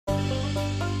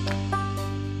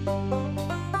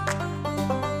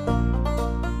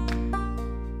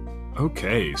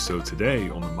Okay, so today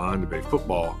on the Mind of a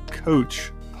Football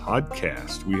Coach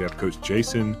podcast, we have Coach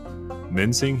Jason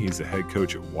Mensing. He's the head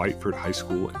coach at Whiteford High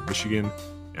School in Michigan.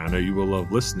 And I know you will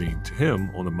love listening to him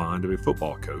on the Mind of a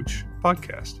Football Coach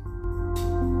podcast.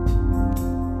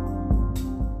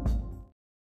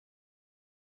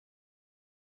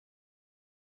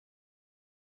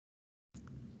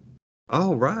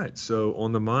 All right, so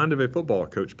on the Mind of a Football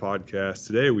Coach podcast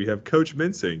today, we have Coach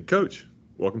Mensing. Coach,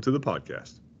 welcome to the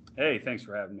podcast. Hey, thanks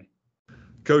for having me.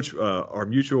 Coach, our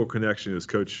mutual connection is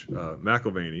Coach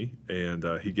McElvaney,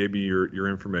 and he gave me your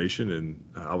information, and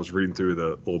I was reading through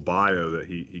the little bio that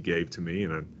he gave to me,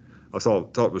 and I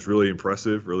thought it was really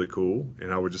impressive, really cool,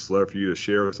 and I would just love for you to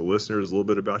share with the listeners a little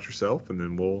bit about yourself, and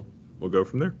then we'll go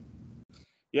from there.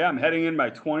 Yeah, I'm heading in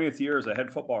my 20th year as a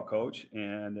head football coach,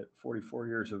 and at 44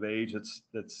 years of age,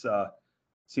 that's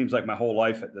seems like my whole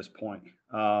life at this point.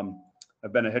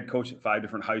 I've been a head coach at 5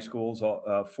 different high schools.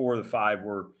 4 of the 5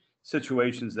 were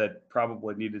situations that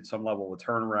probably needed some level of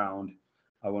turnaround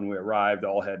when we arrived.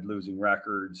 All had losing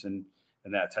records and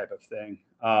that type of thing.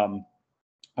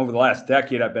 Over the last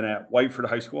decade, I've been at Whiteford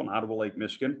High School in Ottawa Lake,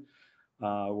 Michigan.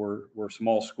 We're a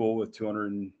small school with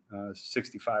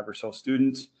 265 or so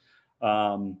students.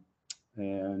 And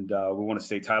we won a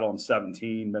state title in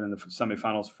 17, been in the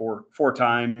semifinals four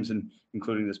times, and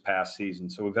including this past season.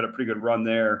 So we've had a pretty good run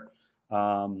there.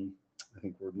 I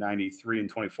think we're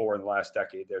 93-24 in the last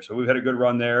decade there. So we've had a good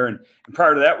run there. And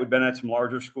prior to that, we've been at some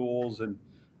larger schools and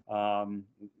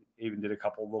even did a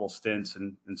couple of little stints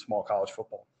in small college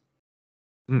football.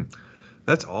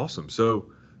 That's awesome.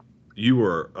 So you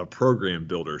were a program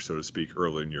builder, so to speak,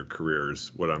 early in your career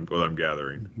is what I'm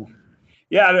gathering.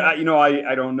 Yeah, I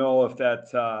don't know if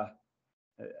that's the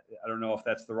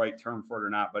right term for it or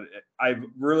not, but I've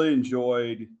really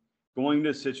enjoyed going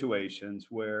to situations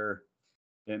where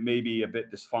it may be a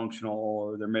bit dysfunctional,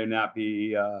 or there may not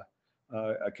be a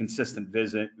consistent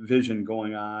vision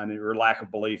going on, or lack of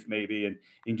belief maybe,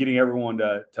 and getting everyone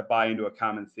to buy into a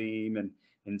common theme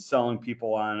and selling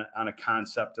people on a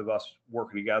concept of us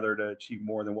working together to achieve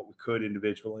more than what we could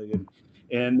individually,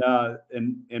 and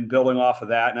building off of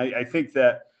that. And I think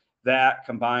that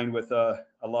combined with a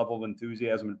level of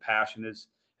enthusiasm and passion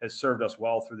has served us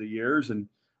well through the years, and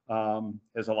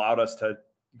has allowed us to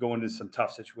go into some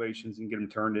tough situations and get them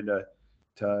turned into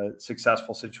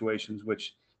successful situations,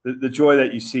 which the joy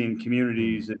that you see in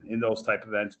communities and in those type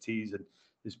of entities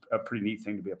is a pretty neat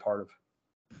thing to be a part of.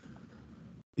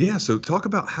 Yeah. So talk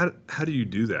about how do you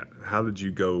do that? How did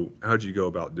you go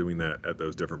about doing that at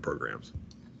those different programs?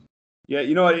 Yeah,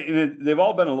 they've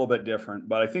all been a little bit different,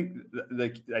 but I think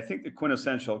the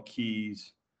quintessential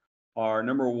keys are,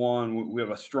 number one, we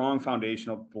have a strong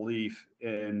foundational belief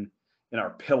in our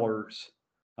pillars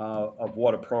of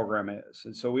what a program is.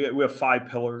 And so we have 5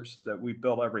 pillars that we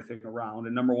build everything around.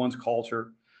 And number one's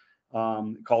culture.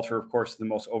 Culture, of course, is the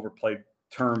most overplayed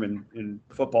term in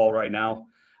football right now.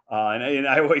 And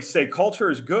I always say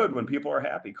culture is good when people are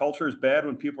happy. Culture is bad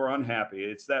when people are unhappy.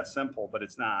 It's that simple, but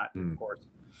it's not, of course.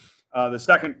 The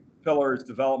second pillar is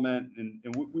development.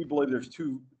 And we believe there's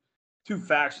two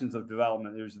factions of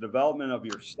development. There's the development of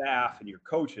your staff and your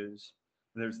coaches,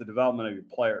 and there's the development of your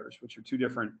players, which are two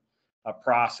different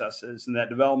processes. And that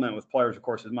development with players, of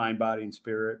course, is mind, body, and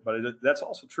spirit. But that's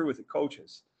also true with the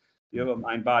coaches. You have a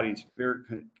mind, body, and spirit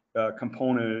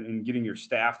component in getting your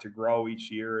staff to grow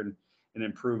each year and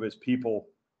improve as people,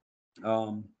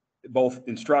 both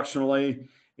instructionally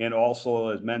and also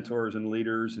as mentors and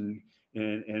leaders,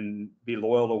 and be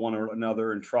loyal to one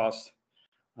another and trust.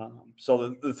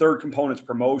 So the third component is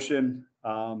promotion.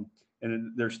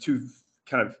 And there's 2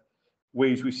 kind of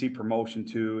ways we see promotion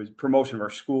is promotion of our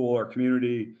school, our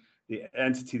community, the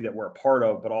entity that we're a part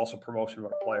of, but also promotion of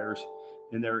our players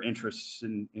and their interests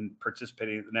in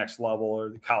participating at the next level or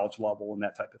the college level and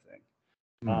that type of thing.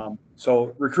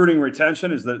 So recruiting and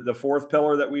retention is the fourth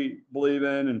pillar that we believe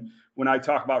in. And when I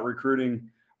talk about recruiting,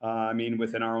 I mean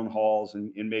within our own halls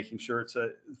and making sure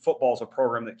football is a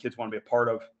program that kids want to be a part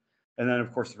of. And then,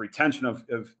 of course, the retention of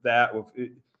that,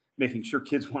 making sure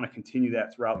kids want to continue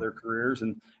that throughout their careers.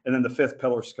 And then the fifth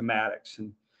pillar, schematics.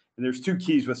 And there's 2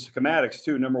 keys with schematics,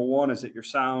 too. Number one is that you're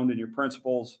sound in your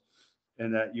principles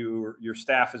and that your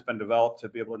staff has been developed to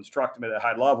be able to instruct them at a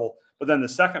high level. But then the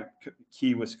second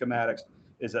key with schematics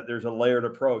is that there's a layered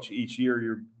approach. Each year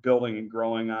you're building and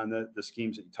growing on the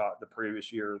schemes that you taught the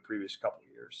previous year or the previous couple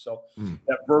of years. So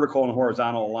that vertical and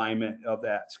horizontal alignment of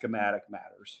that schematic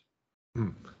matters.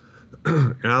 And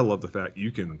I love the fact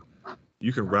you can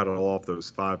rattle off those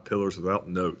 5 pillars without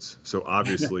notes. So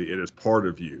obviously it is part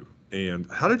of you. And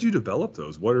how did you develop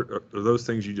those? What are those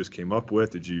things you just came up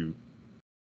with? Did you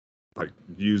like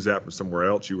use that from somewhere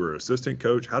else? You were assistant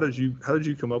coach. How did you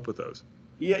come up with those?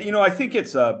 Yeah, I think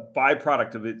it's a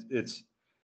byproduct of it.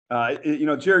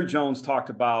 Jerry Jones talked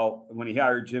about when he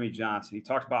hired Jimmy Johnson. He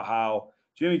talked about how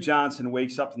Jimmy Johnson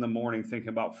wakes up in the morning thinking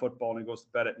about football and he goes to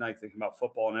bed at night thinking about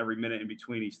football, and every minute in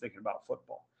between he's thinking about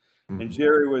football. And Mhm.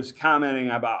 Jerry was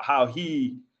commenting about how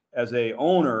he, as a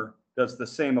owner, does the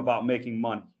same about making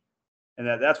money, and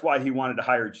that's why he wanted to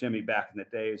hire Jimmy back in the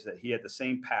day, is that he had the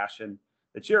same passion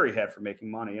that Jerry had for making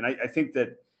money. And I think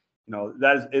that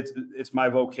that is it's my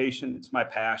vocation, it's my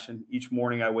passion. Each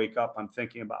morning I wake up, I'm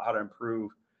thinking about how to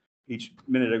improve. Each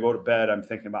minute I go to bed, I'm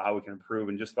thinking about how we can improve,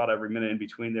 and just about every minute in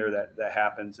between there that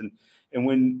happens. And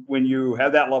when you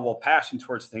have that level of passion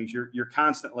towards things, you're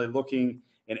constantly looking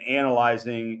and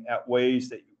analyzing at ways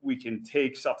that we can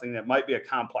take something that might be a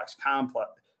complex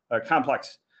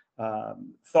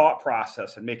thought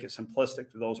process and make it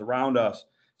simplistic to those around us,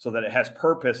 so that it has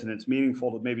purpose and it's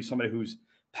meaningful to maybe somebody whose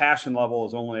passion level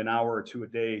is only an hour or two a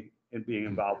day in being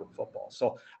involved with football.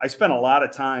 So I spent a lot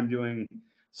of time doing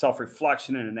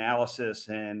self-reflection and analysis,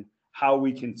 and how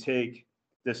we can take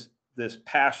this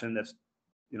passion that's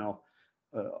you know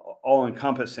all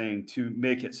encompassing, to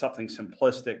make it something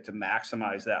simplistic to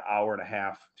maximize that hour and a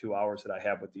half, 2 hours that I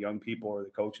have with the young people or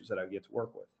the coaches that I get to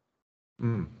work with.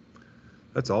 Mm,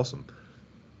 that's awesome.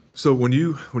 So when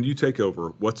you take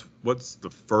over, what's the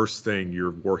first thing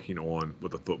you're working on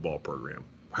with the football program?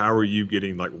 How are you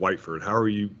getting like Whiteford?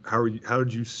 How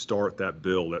did you start that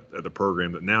build at the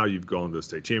program that now you've gone to the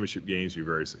state championship games, you're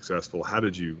very successful. How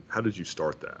did you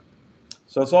start that?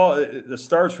 So it's all the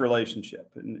starts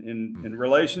relationship. In Mm,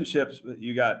 relationships,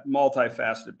 you got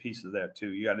multifaceted pieces of that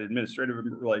too. You got administrative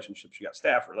relationships, you got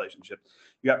staff relationships,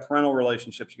 you got parental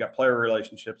relationships, you got player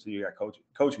relationships, and you got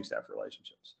coaching staff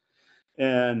relationships.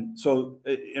 And so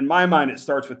in my mind, it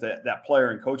starts with that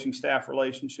player and coaching staff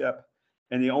relationship.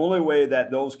 And the only way that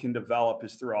those can develop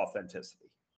is through authenticity.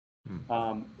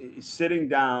 mm, Sitting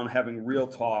down, having real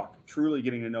talk, truly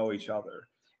getting to know each other,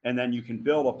 and then you can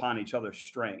build upon each other's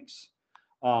strengths.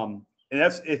 And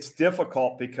it's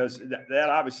difficult because that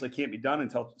obviously can't be done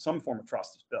until some form of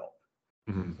trust is built.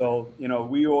 mm, So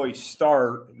we always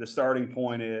start. The starting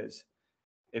point is,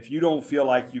 if you don't feel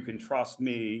like you can trust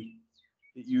me,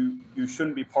 you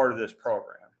shouldn't be part of this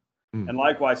program. mm. And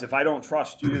likewise, if I don't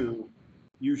trust you,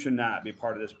 you should not be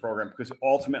part of this program, because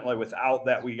ultimately without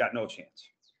that, we got no chance.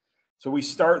 So we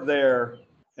start there,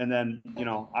 and then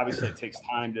obviously it takes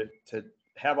time to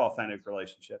have authentic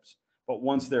relationships. But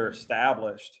once they're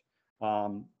established,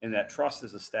 and that trust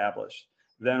is established,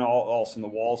 then all of a sudden the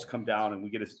walls come down, and we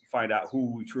get to find out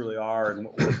who we truly are, and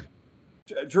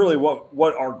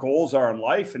what our goals are in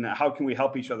life, and how can we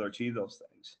help each other achieve those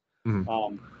things. Mm.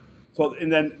 Um, so,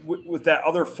 and then with that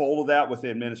other fold of that, with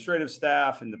the administrative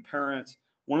staff and the parents,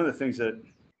 one of the things that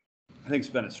I think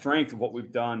has been a strength of what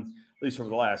we've done, at least over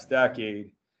the last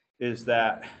decade, is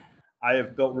that I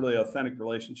have built really authentic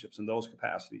relationships in those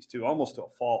capacities too, almost to a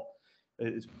fault.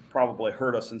 It's probably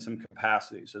hurt us in some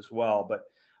capacities as well. But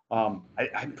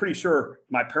I'm pretty sure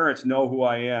my parents know who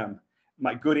I am,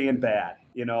 my good and bad,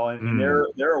 and Mm.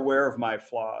 they're aware of my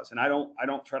flaws, and I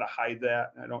don't try to hide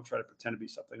that, and I don't try to pretend to be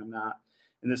something I'm not.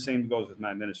 And the same goes with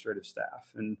my administrative staff.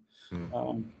 And Mm.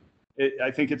 um,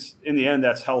 I think it's, in the end,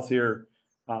 that's healthier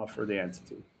for the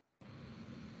entity.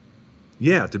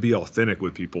 Yeah, to be authentic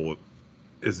with people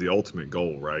is the ultimate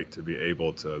goal, right? To be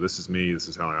able to, this is me, this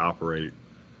is how I operate.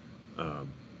 Um,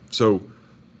 so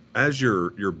as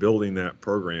you're building that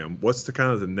program, what's the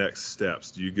kind of the next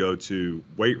steps? Do you go to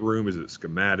weight room? Is it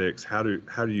schematics? How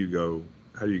do you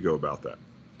go about that?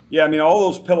 Yeah, I mean,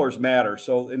 all those pillars matter.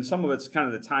 So, and some of it's kind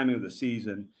of the timing of the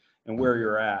season and Mm, where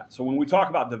you're at. So, when we talk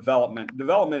about development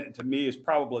to me is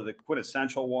probably the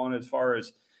quintessential one, as far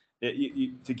as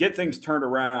to get things turned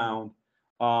around.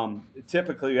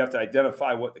 Typically, you have to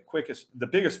identify what the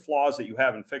biggest flaws that you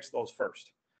have, and fix those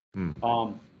first.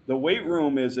 mm, The weight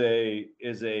room is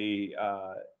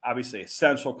obviously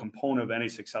essential component of any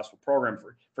successful program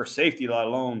for safety, let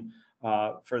alone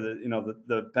for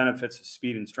the benefits of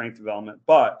speed and strength development.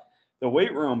 But the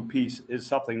weight room piece is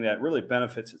something that really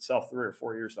benefits itself 3 or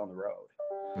 4 years down the road.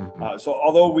 mhm, So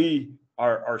although we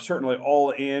are certainly all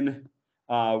in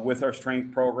with our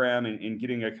strength program, and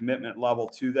getting a commitment level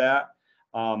to that,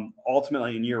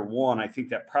 ultimately in year one, I think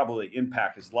that probably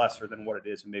impact is lesser than what it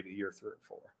is in maybe year 3 or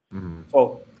 4. mhm,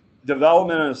 So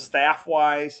development of staff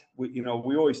wise,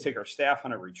 we always take our staff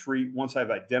on a retreat. Once I've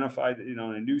identified, in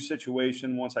a new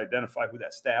situation, once I identify who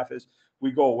that staff is, we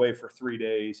go away for 3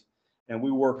 days, and we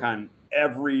work on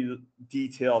every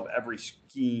detail of every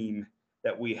scheme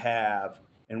that we have,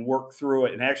 and work through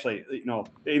it. And actually,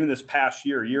 even this past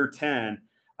year 10,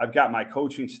 I've got my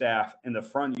coaching staff in the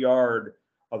front yard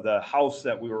of the house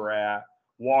that we were at,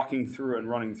 walking through and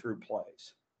running through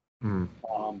plays. Mm.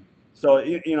 So,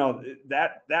 you know,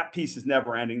 that piece is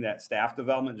never ending, that staff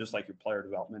development, just like your player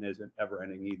development isn't ever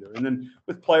ending either. And then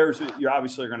with players, you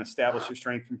obviously are going to establish your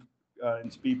strength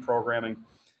and speed programming.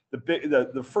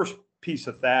 The first piece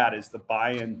of that is the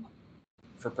buy-in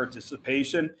for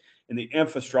participation and the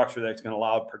infrastructure that's going to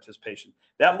allow participation.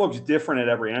 That looks different at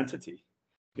every entity,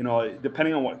 you know,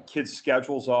 depending on what kids'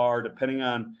 schedules are, depending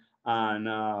on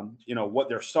you know, what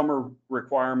their summer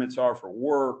requirements are for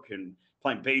work and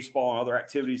playing baseball and other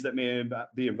activities that may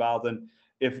be involved in.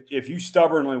 If you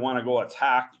stubbornly want to go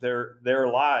attack their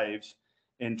lives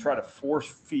and try to force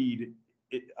feed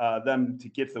them to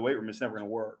get to the weight room, it's never going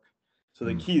to work. So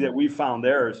the key that we found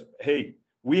there is, hey,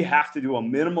 we have to do a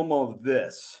minimum of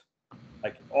this.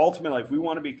 Like ultimately, if we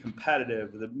want to be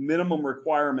competitive, the minimum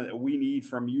requirement that we need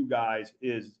from you guys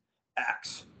is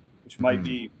X, which might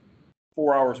be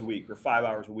 4 hours a week or 5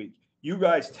 hours a week. You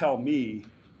guys tell me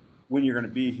when you're going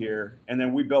to be here, and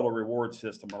then we build a reward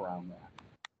system around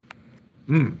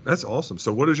that. That's awesome.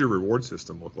 So what does your reward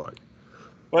system look like?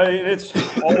 Well, it's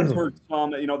altered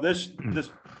some. You know, this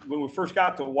when we first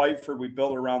got to Whiteford, we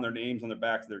built it around their names on the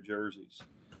back of their jerseys.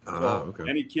 So Okay.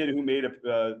 any kid who made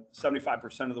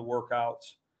 75% of the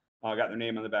workouts got their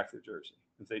name on the back of their jersey.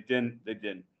 If they didn't, they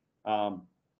didn't.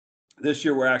 This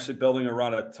year, we're actually building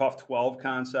around a tough 12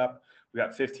 concept. We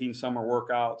got 15 summer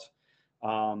workouts.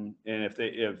 And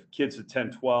if kids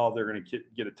attend 12, they're going to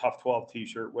get a tough 12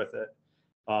 t-shirt with it.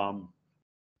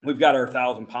 We've got our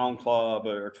 1,000-pound club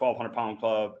or 1,200-pound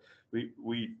club.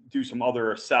 We do some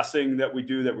other assessing that we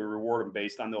reward them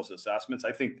based on those assessments.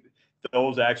 I think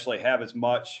those actually have as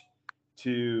much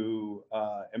to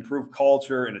improve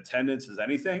culture and attendance as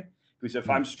anything. Because if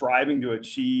I'm striving to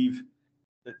achieve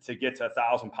to get to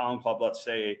 1,000-pound club, let's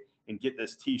say, and get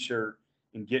this t-shirt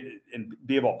and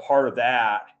be able to part of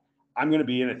that, I'm going to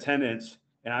be in attendance,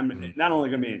 and I'm not only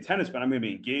going to be in attendance, but I'm going to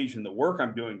be engaged in the work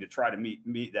I'm doing to try to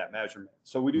meet that measurement.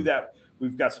 So we do that.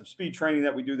 We've got some speed training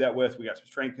that we do that with. We got some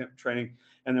strength training,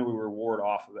 and then we reward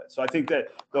off of it. So I think that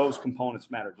those components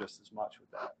matter just as much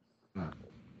with that.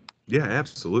 Yeah,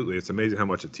 absolutely. It's amazing how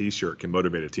much a t-shirt can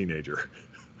motivate a teenager.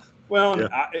 Well,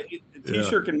 a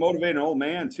t-shirt can motivate an old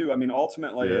man too. I mean,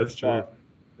 ultimately,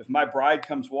 if my bride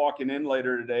comes walking in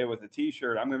later today with a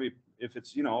t-shirt, I'm going to be, if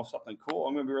it's, you know, something cool,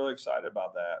 I'm going to be really excited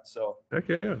about that. So heck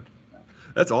yeah.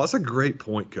 That's a great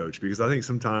point, Coach, because I think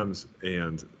sometimes,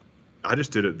 and I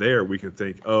just did it there, we can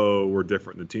think, oh, we're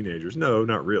different than teenagers. No,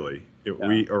 not really.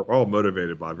 We are all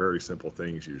motivated by very simple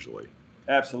things usually.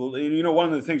 Absolutely. And, you know, one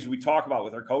of the things we talk about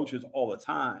with our coaches all the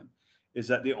time is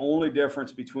that the only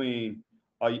difference between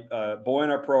a boy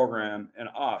in our program and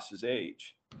us is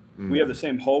age. We have the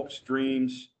same hopes,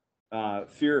 dreams,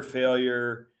 fear of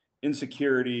failure,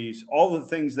 insecurities, all the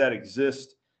things that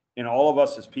exist in all of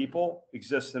us as people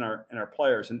exist in our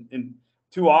players. And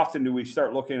too often do we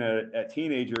start looking at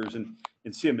teenagers and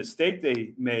see a mistake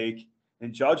they make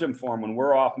and judge them for them when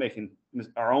we're off making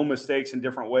our own mistakes in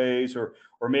different ways, or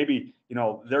maybe, you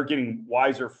know, they're getting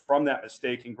wiser from that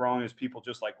mistake and growing as people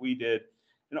just like we did.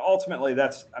 And ultimately,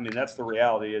 that's the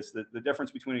reality, is that the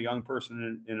difference between a young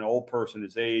person and an old person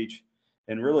is age,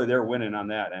 and really they're winning on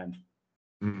that end.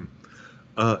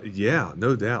 Yeah,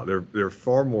 no doubt. They're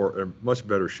much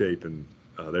better shape, and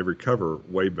they recover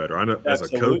way better. I know as a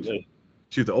coach,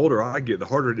 shoot, the older I get, the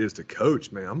harder it is to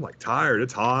coach. Man, I'm like tired.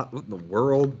 It's hot. What in the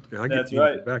world? I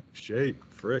get back in shape.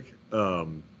 Frick.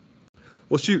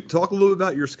 Well, shoot, talk a little bit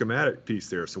about your schematic piece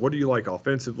there. So what do you like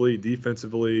offensively,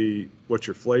 defensively? What's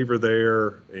your flavor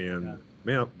there? And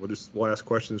man, we'll ask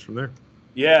questions from there.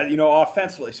 Yeah, you know,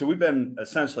 offensively. So we've been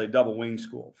essentially a double wing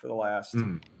school for the last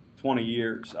 20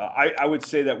 years. I would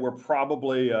say that we're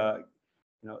probably, you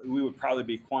know, we would probably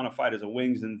be quantified as a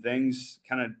wings and things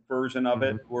kind of version of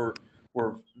it. We're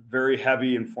very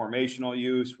heavy in formational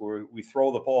use, where we throw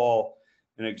the ball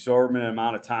an exorbitant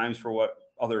amount of times for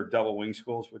what other double wing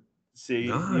schools would see.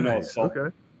 Nice. You know, so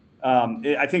okay.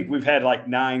 I think we've had like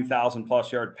 9,000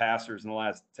 plus yard passers in the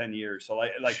last 10 years. So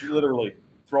like literally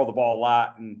throw the ball a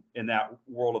lot in that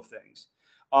world of things.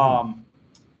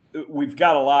 We've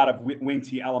got a lot of wing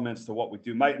tee elements to what we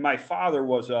do. My father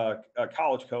was a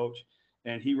college coach,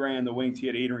 and he ran the wing tee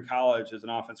at Adrian College as an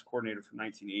offensive coordinator from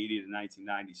 1980 to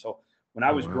 1990. So when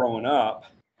I was growing up,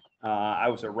 I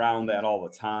was around that all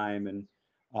the time, and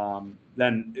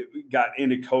then got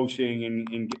into coaching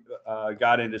and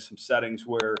got into some settings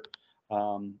where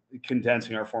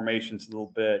condensing our formations a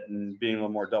little bit and being a little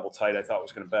more double tight, I thought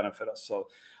was going to benefit us. So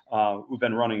we've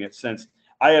been running it since.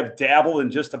 I have dabbled in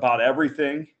just about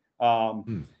everything.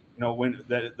 You know, when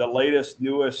the latest,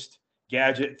 newest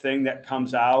gadget thing that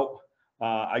comes out.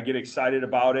 I get excited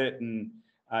about it, and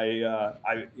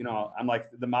I'm like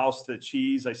the mouse to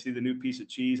cheese. I see the new piece of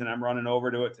cheese, and I'm running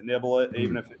over to it to nibble it,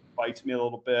 even if it bites me a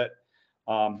little bit.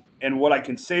 And what I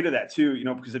can say to that too,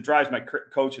 because it drives my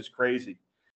coaches crazy.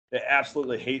 They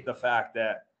absolutely hate the fact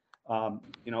that,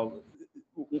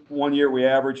 one year we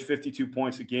averaged 52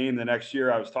 points a game. The next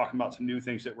year I was talking about some new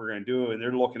things that we're going to do, and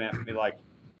they're looking at me like,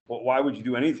 well, why would you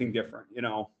do anything different?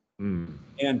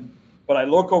 But I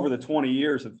look over the 20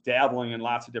 years of dabbling in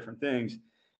lots of different things,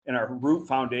 and our root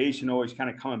foundation always kind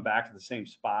of coming back to the same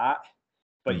spot,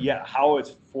 but yet how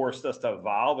it's forced us to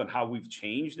evolve and how we've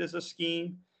changed as a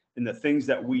scheme and the things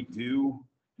that we do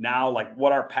now, like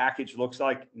what our package looks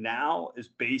like now is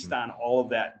based on all of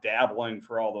that dabbling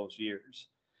for all those years.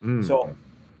 So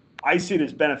I see it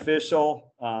as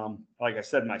beneficial. Like I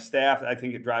said, my staff, I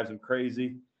think it drives them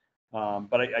crazy.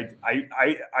 But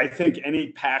I think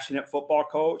any passionate football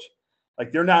coach,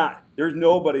 like there's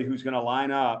nobody who's going to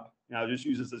line up. I'll just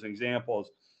use this as an example.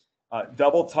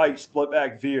 Double tight split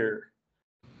back veer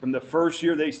from the first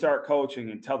year they start coaching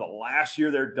until the last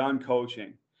year they're done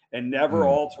coaching, and never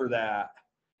alter that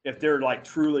if they're like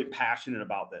truly passionate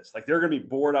about this. Like they're going to be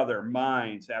bored out of their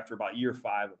minds after about year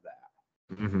 5 of that.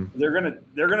 They're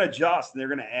gonna adjust, and they're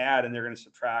gonna add, and they're gonna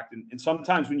subtract. And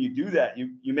sometimes when you do that,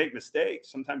 you make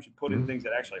mistakes. Sometimes you put in things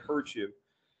that actually hurt you.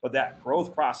 But that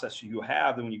growth process you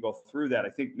have, and when you go through that, I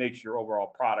think makes your overall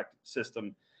product,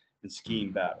 system, and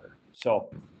scheme better. So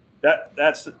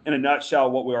that's in a nutshell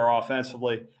what we are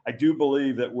offensively. I do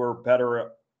believe that we're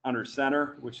better under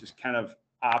center, which is kind of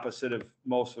opposite of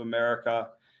most of America.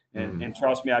 And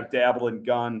trust me, I've dabbled in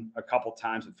gun a couple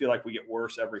times and feel like we get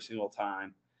worse every single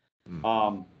time.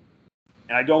 And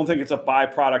I don't think it's a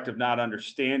byproduct of not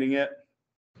understanding it.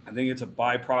 I think it's a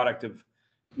byproduct of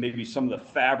maybe some of the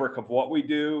fabric of what we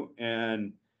do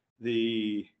and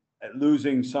the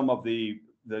losing some of the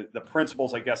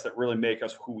principles, I guess, that really make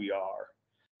us who we are.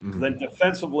 Then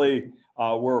defensively,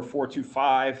 we're a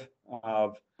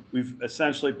 4-2-5. We've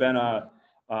essentially been a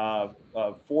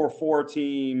 4-4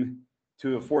 team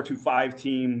to a 4-2-5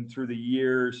 team through the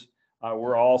years.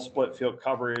 We're all split field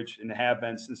coverage and have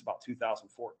been since about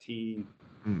 2014.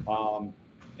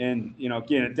 And,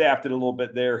 again, adapted a little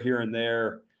bit here and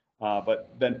there,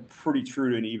 but been pretty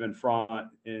true to an even front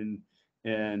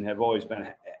and have always been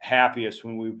happiest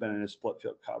when we've been in a split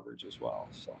field coverage as well.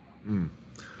 So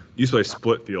you say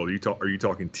split field. Are you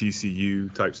talking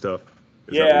TCU type stuff?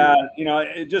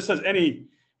 It just says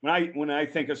when I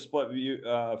think of split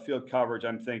field coverage,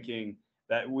 I'm thinking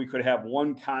that we could have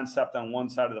one concept on one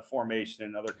side of the formation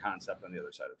and another concept on the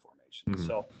other side of the formation.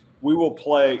 So we will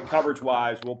play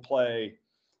coverage-wise. We'll play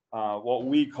what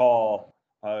we call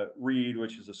read,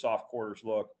 which is a soft quarters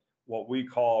look. What we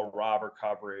call robber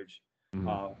coverage.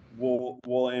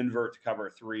 We'll invert to cover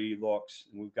 3 looks,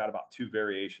 and we've got about 2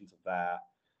 variations of that.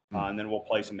 And then we'll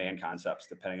play some man concepts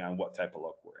depending on what type of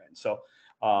look we're in. So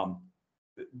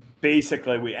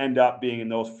basically, we end up being in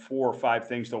those 4 or 5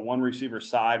 things. So one receiver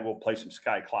side, we'll play some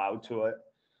sky cloud to it,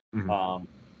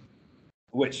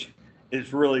 which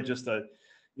is really just a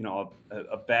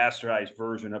bastardized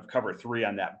version of cover 3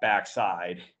 on that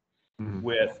backside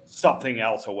with something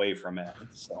else away from it.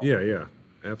 So. Yeah,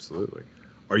 absolutely.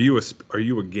 Are you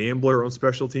a gambler on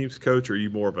special teams, coach, or are you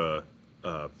more of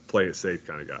a play it safe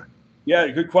kind of guy? Yeah,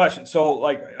 good question. So,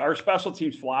 like, our special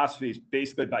teams philosophy is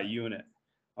basically by unit.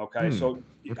 Okay, so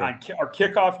on our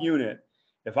kickoff unit,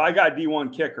 if I got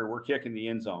D1 kicker, we're kicking the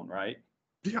end zone, right?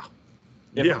 Yeah.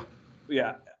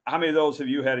 How many of those have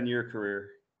you had in your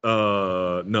career?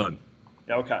 None.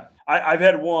 Okay, I've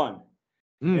had one,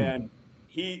 and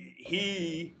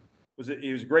he was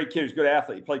a great kid. He was a good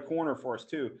athlete. He played corner for us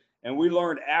too. And we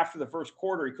learned after the first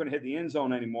quarter he couldn't hit the end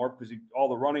zone anymore because all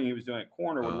the running he was doing at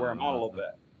corner would wear him out a little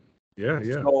bit. Yeah.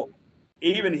 So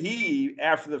even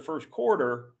after the first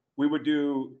quarter, we would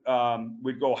do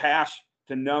we'd go hash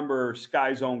to number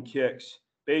sky zone kicks,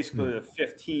 basically the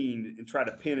 15, and try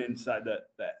to pin inside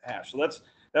that hash. So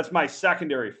that's my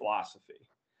secondary philosophy.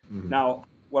 Now,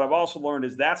 what I've also learned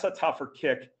is that's a tougher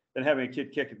kick than having a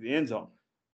kid kick at the end zone.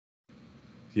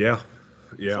 Yeah.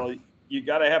 So you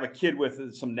got to have a kid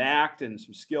with some knack and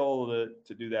some skill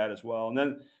to do that as well. And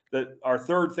then our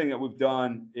third thing that we've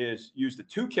done is use the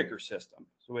 2 kicker system.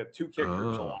 So we have 2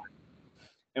 kickers a lot,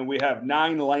 and we have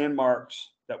 9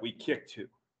 landmarks that we kick to.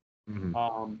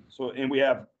 And we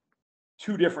have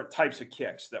 2 different types of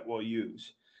kicks that we'll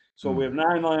use. So we have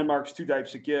 9 landmarks, 2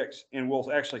 types of kicks, and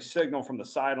we'll actually signal from the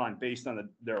sideline based on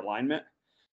their alignment.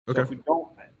 Okay.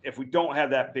 So if we don't have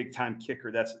that big time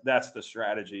kicker, that's the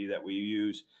strategy that we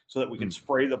use so that we can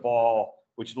spray the ball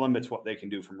which limits what they can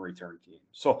do from a return team.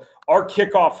 So our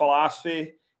kickoff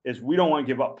philosophy is we don't want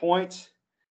to give up points,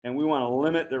 and we want to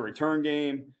limit the return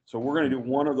game. So we're going to do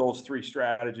one of those three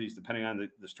strategies depending on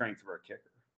the strength of our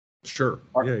kicker. Sure.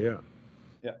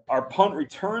 Yeah. Our punt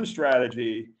return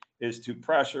strategy is to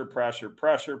pressure.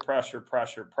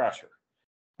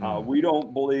 We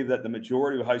don't believe that the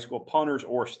majority of high school punters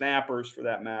or snappers, for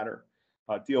that matter,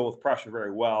 deal with pressure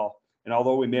very well. And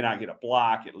although we may not get a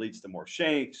block, it leads to more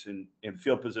shanks and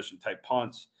field position type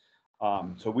punts.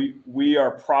 So we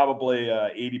are probably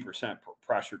 80%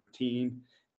 pressure team,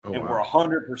 and we're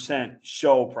 100%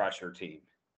 show pressure team.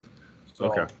 So,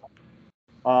 okay.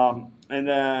 And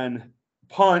then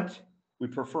punt, we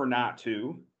prefer not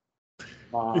to.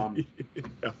 Yeah.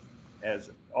 As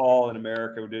all in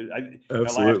America did.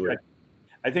 Absolutely.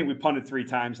 I think we punted 3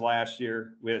 times last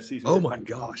year. We had a season. Oh my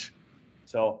gosh.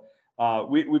 So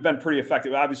we've been pretty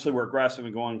effective. Obviously, we're aggressive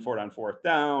and going for it on 4th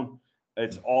down.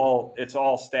 It's all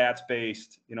stats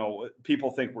based. You know, people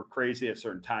think we're crazy at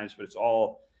certain times, but it's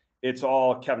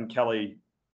all Kevin Kelly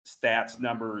stats,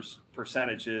 numbers,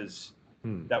 percentages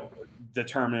that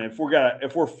determine if we're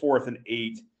 4th and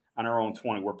 8 on our own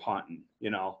 20, we're punting. You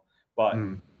know, but.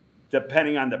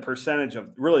 Depending on the percentage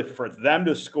of really for them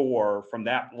to score from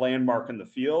that landmark in the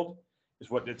field is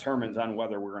what determines on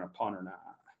whether we're going to punt or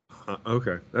not.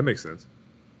 Okay, that makes sense.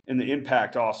 And the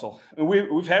impact also. And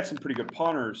we've had some pretty good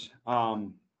punters.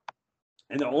 And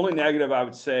the only negative I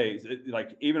would say is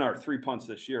like even our 3 punts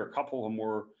this year, a couple of them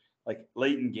were like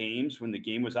late in games when the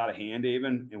game was out of hand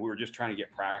even, and we were just trying to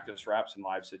get practice reps in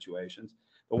live situations.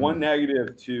 The one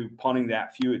negative to punting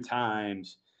that few at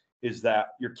times is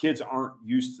that your kids aren't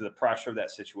used to the pressure of that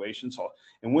situation. So,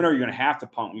 and when are you going to have to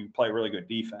punt when you play really good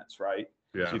defense, right?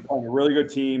 Yeah. So you play a really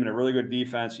good team and a really good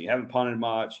defense, and you haven't punted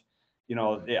much, you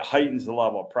know, it heightens the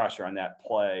level of pressure on that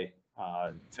play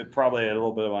to probably a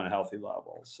little bit of unhealthy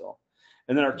levels. So,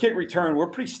 and then our kick return, we're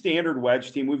a pretty standard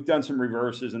wedge team. We've done some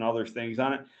reverses and other things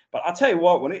on it. But I'll tell you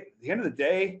what, at the end of the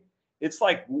day, it's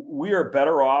like we are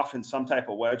better off in some type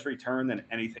of wedge return than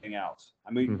anything else.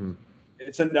 I mean,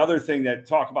 it's another thing that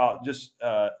talk about just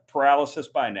paralysis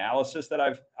by analysis that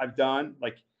I've done.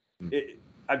 Like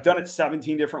I've done it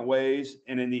 17 different ways,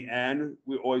 and in the end,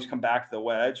 we always come back to the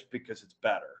wedge because it's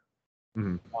better.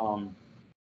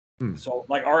 So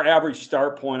like our average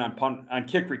start point on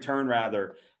kick return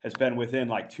rather has been within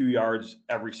like 2 yards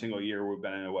every single year we've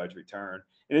been in a wedge return,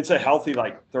 and it's a healthy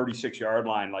like 36-yard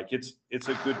line. Like it's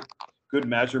a good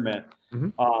measurement,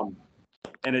 and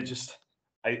it just.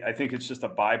 I think it's just a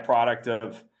byproduct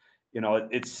of, you know,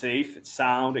 it's safe, it's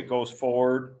sound, it goes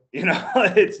forward. You know,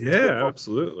 it's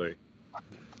absolutely.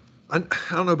 I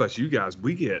don't know about you guys.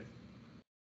 We get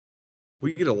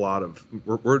a lot of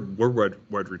we're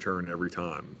wedge return every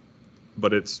time,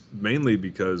 but it's mainly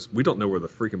because we don't know where the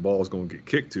freaking ball is going to get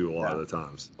kicked to a lot of the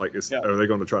times. Like, are they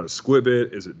going to try to squib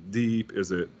it? Is it deep?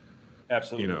 Is it?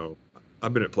 Absolutely. You know,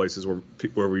 I've been at places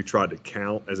where we tried to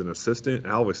count as an assistant,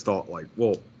 and I always thought like,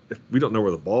 well, if we don't know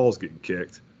where the ball's getting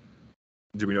kicked,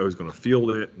 do we know who's going to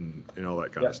field it and all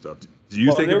that kind of stuff? Do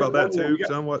you think about that too,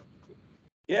 somewhat?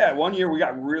 Yeah, one year we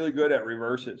got really good at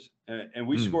reverses, and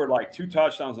we scored like 2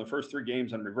 touchdowns in the first 3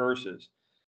 games on reverses,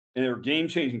 and they were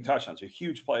game-changing touchdowns, they're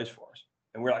huge plays for us.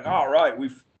 And we're like, all right,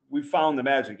 we found the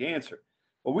magic answer.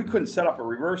 Well, we couldn't set up a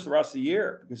reverse the rest of the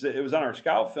year because it was on our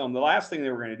scout film. The last thing they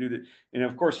were going to do, and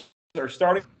of course, they're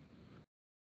starting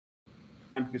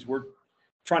because we're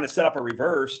trying to set up a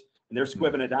reverse and they're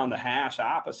squibbing it down the hash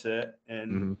opposite.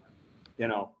 And, you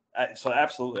know, so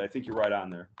absolutely. I think you're right on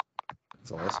there.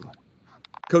 That's awesome.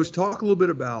 Coach, talk a little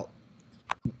bit about,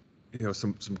 you know,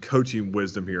 some coaching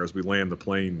wisdom here as we land the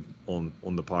plane on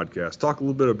the podcast. Talk a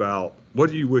little bit about what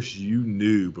do you wish you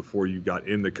knew before you got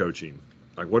into coaching?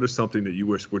 Like, what is something that you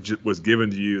wish was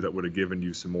given to you that would have given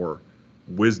you some more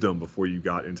wisdom before you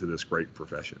got into this great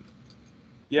profession?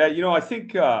 Yeah, you know, I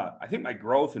think my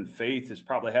growth and faith has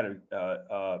probably had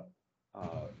a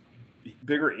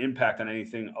bigger impact on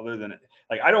anything other than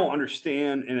like I don't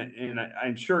understand, and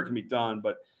I'm sure it can be done,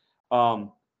 but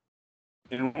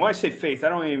and when I say faith, I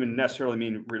don't even necessarily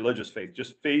mean religious faith,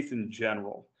 just faith in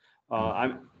general.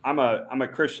 I'm a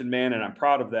Christian man, and I'm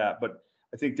proud of that, but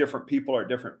I think different people are at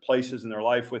different places in their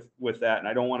life with that, and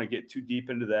I don't want to get too deep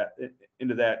into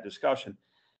that discussion.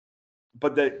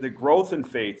 But the growth in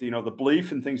faith, you know, the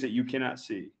belief in things that you cannot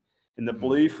see, and the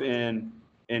belief in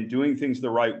doing things the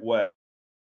right way,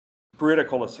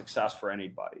 critical to success for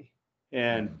anybody.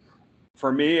 And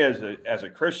for me, as a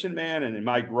Christian man, and in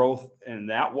my growth in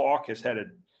that walk has had a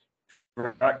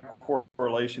direct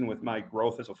correlation with my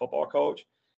growth as a football coach,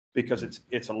 because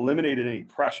it's eliminated any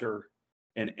pressure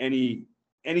and any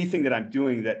anything that I'm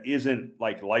doing that isn't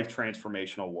like life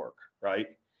transformational work, right?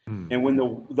 Mm. And when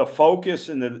the focus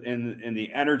and the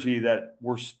energy that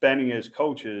we're spending as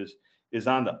coaches is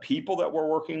on the people that we're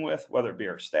working with, whether it be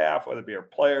our staff, whether it be our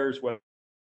players, whether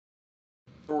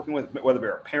we're working with, whether it be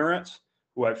our parents,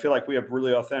 who I feel like we have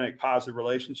really authentic, positive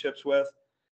relationships with.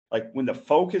 Like when the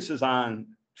focus is on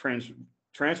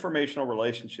transformational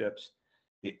relationships,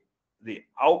 the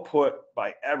output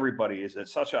by everybody is at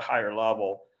such a higher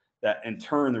level that in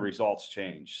turn the results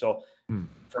change. So Mm.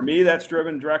 for me, that's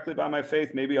driven directly by my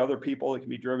faith. Maybe other people, it can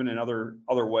be driven in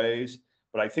other ways.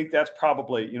 But I think that's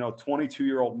probably,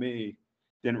 22-year-old me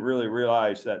didn't really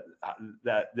realize that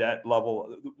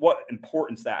level, what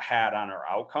importance that had on our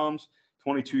outcomes.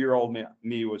 22-year-old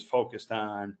me was focused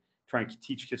on trying to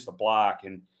teach kids to block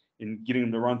and getting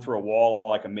them to run through a wall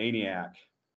like a maniac,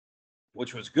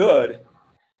 which was good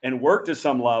and worked to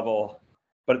some level.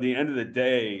 But at the end of the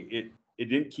day, it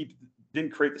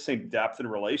didn't create the same depth in a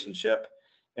relationship.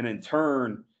 And in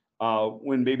turn,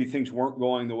 when maybe things weren't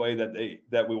going the way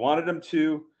that we wanted them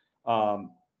to,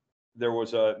 there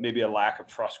was maybe a lack of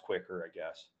trust quicker, I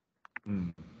guess.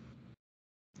 Mm.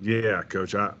 Yeah,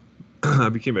 coach. I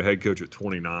became a head coach at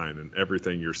 29, and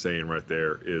everything you're saying right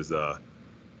there is,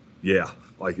 yeah,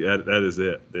 like that is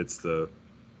it. It's the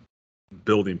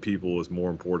building people is more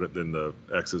important than the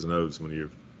X's and O's when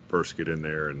you first get in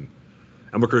there. And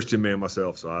I'm a Christian man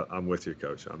myself, so I'm with you,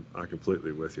 coach. I'm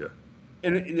completely with you.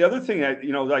 And the other thing that,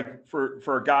 like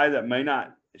for a guy that may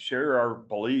not share our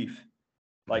belief,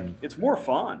 like it's more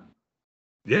fun.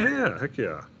 Yeah, heck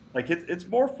yeah. Like it's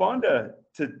more fun to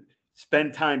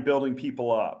spend time building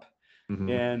people up. Mm-hmm.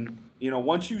 And,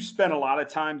 once you spend a lot of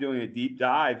time doing a deep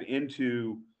dive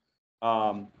into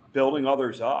building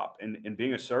others up and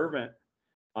being a servant,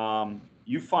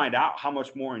 you find out how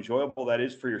much more enjoyable that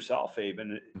is for yourself, Abe.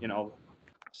 And,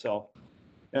 so,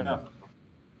 yeah.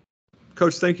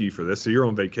 Coach, thank you for this. So you're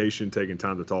on vacation, taking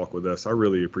time to talk with us. I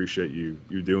really appreciate you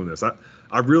doing this.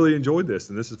 I really enjoyed this,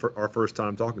 and this is our first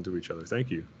time talking to each other. Thank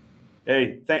you.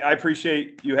 Hey, I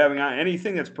appreciate you having on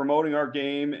anything that's promoting our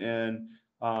game and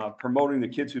promoting the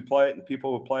kids who play it and the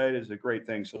people who play it is a great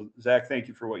thing. So, Zach, thank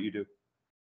you for what you do.